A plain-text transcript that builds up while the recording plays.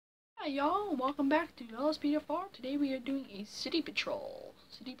Hi y'all, welcome back to Lspdfr. Today we are doing a city patrol.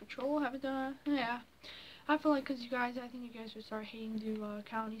 Haven't done I feel like because I think you guys would start hating the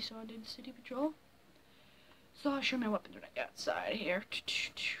county, so I did city patrol. So I'll show my weapons when I get outside here.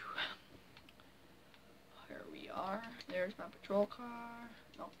 Here we are. There's my patrol car.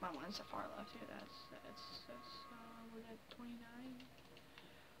 No, my one's so far left here. That's we're at 29.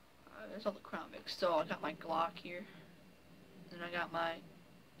 There's all the Crown Vics. So I got my Glock here. And I got my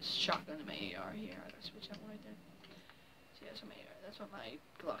shotgun and my AR here. I gotta switch that one right there. See, that's my AR. That's what my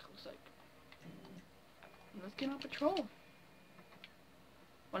Glock looks like. And let's get on patrol.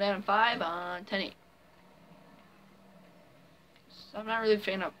 1M5 on 10-8. So I'm not really a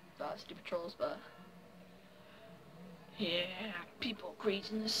fan of city patrols, but yeah, people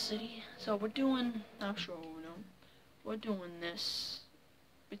crazy in this city. So we're doing, I'm sure we know, we're doing this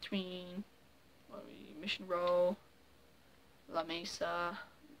between Mission Row, La Mesa,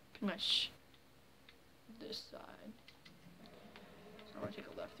 pretty much this side. So I'm gonna take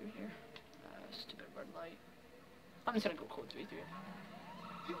a left through here. Stupid red light. I'm just gonna go code 3 through it.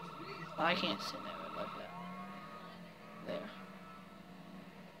 I can't sit in that red light like that. There.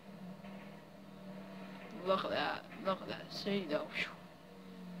 Look at that. Look at that city though. Whew.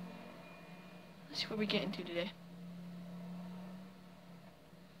 Let's see what we get into today.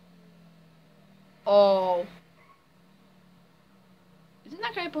 Oh. Isn't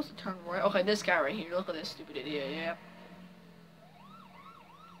that guy supposed to turn right? Okay, this guy right here. Look at this stupid idiot. Yeah.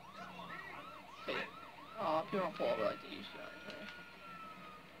 Okay. Oh, people don't pull over like they used to.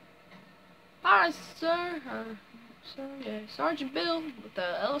 Hi, sir. Sir, yeah. Sergeant Bill with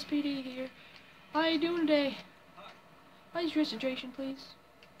the LSPD here. How you doing today? License registration, please.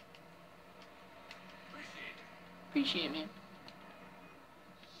 Appreciate it, man.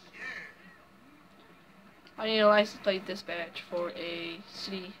 I need a license plate dispatch for a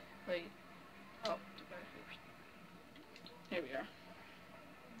city plate. Oh, here we are.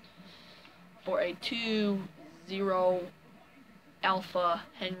 For a 20 Alpha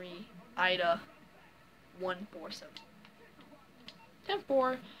Henry Ida 147.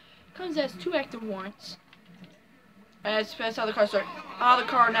 10-4 comes as 2 active warrants. That's how the car starts. Out of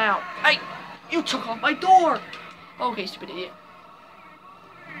the car now. Hey! You took off my door! Okay, stupid idiot.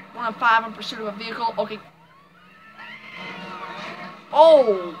 1-5 in pursuit of a vehicle. Okay.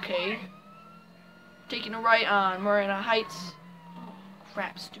 Okay. Taking a right on Marina Heights. Oh,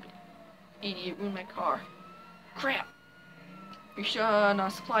 crap, stupid idiot. Ruined my car. Crap. You're sure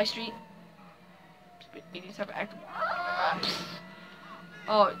on Supply Street. Stupid idiots have an active.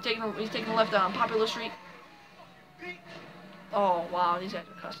 Oh, he's taking a left on Popular Street. Oh, wow, these guys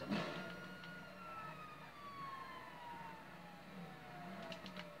are cussing.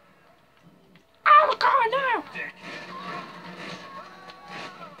 Out of the car now!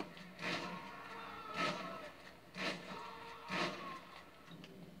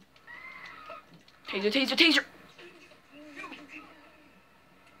 Taser, taser, taser!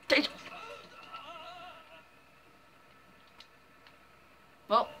 Taser!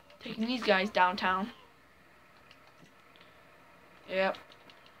 Well, taking these guys downtown. Yep.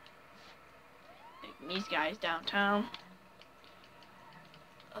 Taking these guys downtown.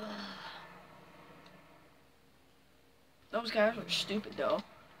 Those guys were stupid though.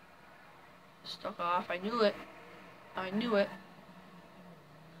 Stuck off. I knew it. I knew it.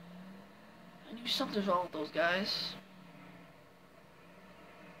 I knew something's wrong with those guys.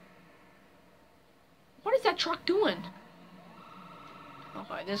 What is that truck doing?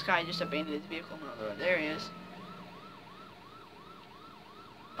 Okay, this guy just abandoned his vehicle. No, there he is.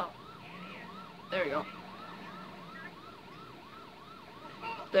 Oh. There we go.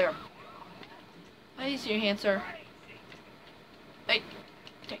 There. I see your hand, sir. Hey,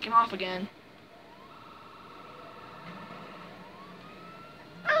 taking off again.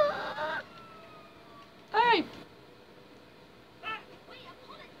 Hey!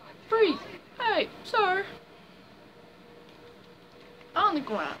 Freeze! Hey, sir! On the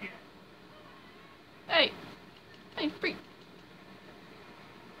ground. Hey! Hey, freak!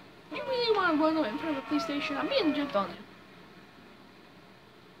 You really want to run away in front of the police station? I'm being jumped on you.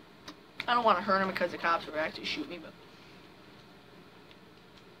 I don't want to hurt him because the cops would actually shoot me, but...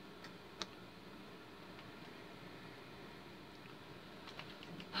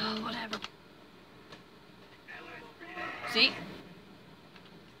 Oh, whatever. See?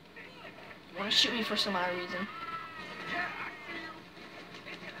 You want to shoot me for some odd reason.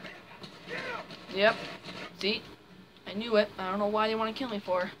 Yep. See? I knew it. I don't know why they want to kill me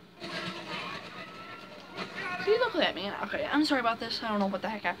for. See, look at that, man. Okay, I'm sorry about this. I don't know what the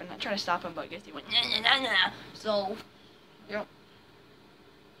heck happened. I tried to stop him, but I guess he went, nah, nah, nah, nah. So, yep.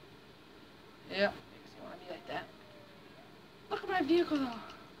 Yeah, makes me want to be like that. Look at my vehicle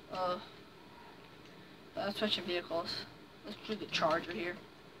though. Let's switch the vehicles. Let's do the Charger here.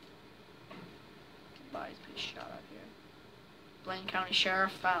 Somebody's been shot up here. Blaine County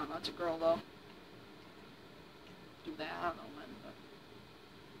Sheriff. I don't know. It's a girl though. Do that. I don't know when, but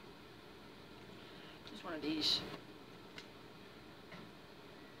just one of these.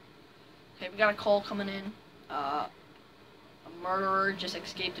 Okay, we got a call coming in. A murderer just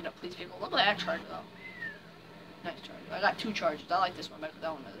escaped in a police vehicle. Look at that Charger though. Nice Charger. I got 2 Chargers. I like this one better because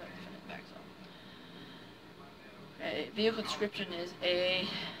that one has everything in the back. So, okay, vehicle description is a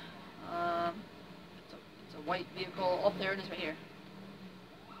it's a white vehicle. Oh, there it is right here.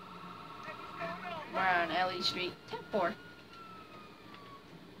 We're on LE Street. 10-4.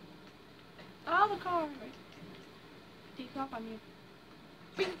 Oh, the car. Right. Take off on you.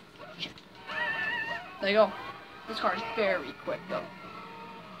 Bing. There you go. This car is very quick though.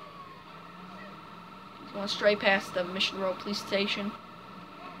 He's going straight past the Mission Road Police Station.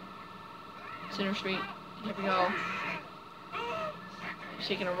 Center Street. Here we go. He's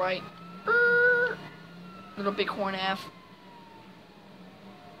taking a right. Little Bighorn Ave.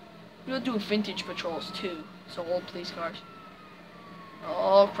 We're doing vintage patrols too. So old police cars.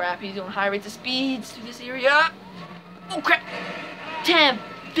 Oh crap, he's doing high rates of speeds through this area. Oh crap!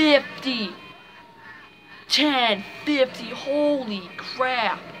 1050! 1050! Holy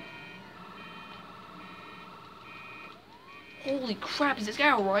crap! Holy crap, is this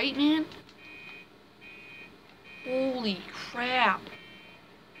guy alright, man? Holy crap.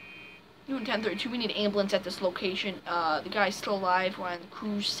 Doing 1032, we need an ambulance at this location. The guy's still alive. We're on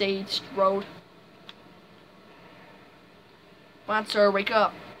Crusade Road. Come on, sir, wake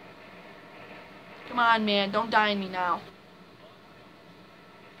up. Come on, man, don't die on me now.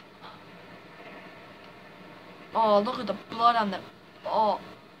 Oh, look at the blood on the... Oh,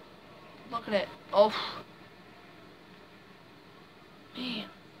 look at it. Oh. Man.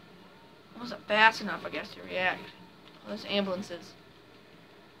 I wasn't fast enough, I guess, to react. Oh, this ambulance is...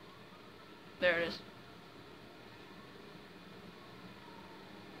 There it is.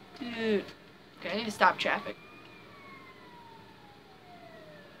 Dude. Okay, I need to stop traffic.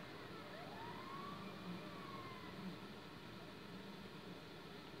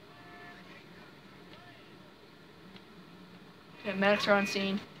 Okay, medics are on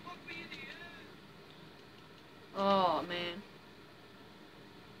scene. Oh, man.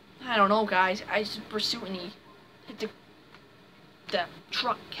 I don't know, guys. I just pursued and he hit the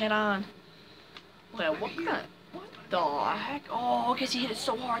truck head on. Well, what the heck? Oh, I guess he hit it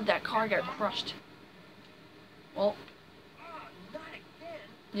so hard that car got crushed. Well.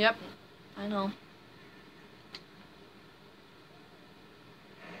 Yep, I know.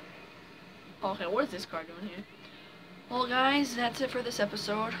 Okay, what is this car doing here? Well, guys, that's it for this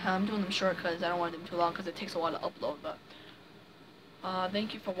episode. I'm doing them short because I don't want them too long because it takes a while to upload, but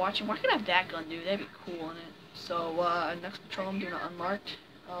thank you for watching. Why can't I have that gun, dude? That'd be cool in it. So, next patrol I'm doing an unmarked,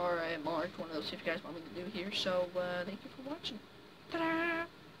 or a marked, one of those if you guys want me to do here. So, thank you for watching. Ta-da!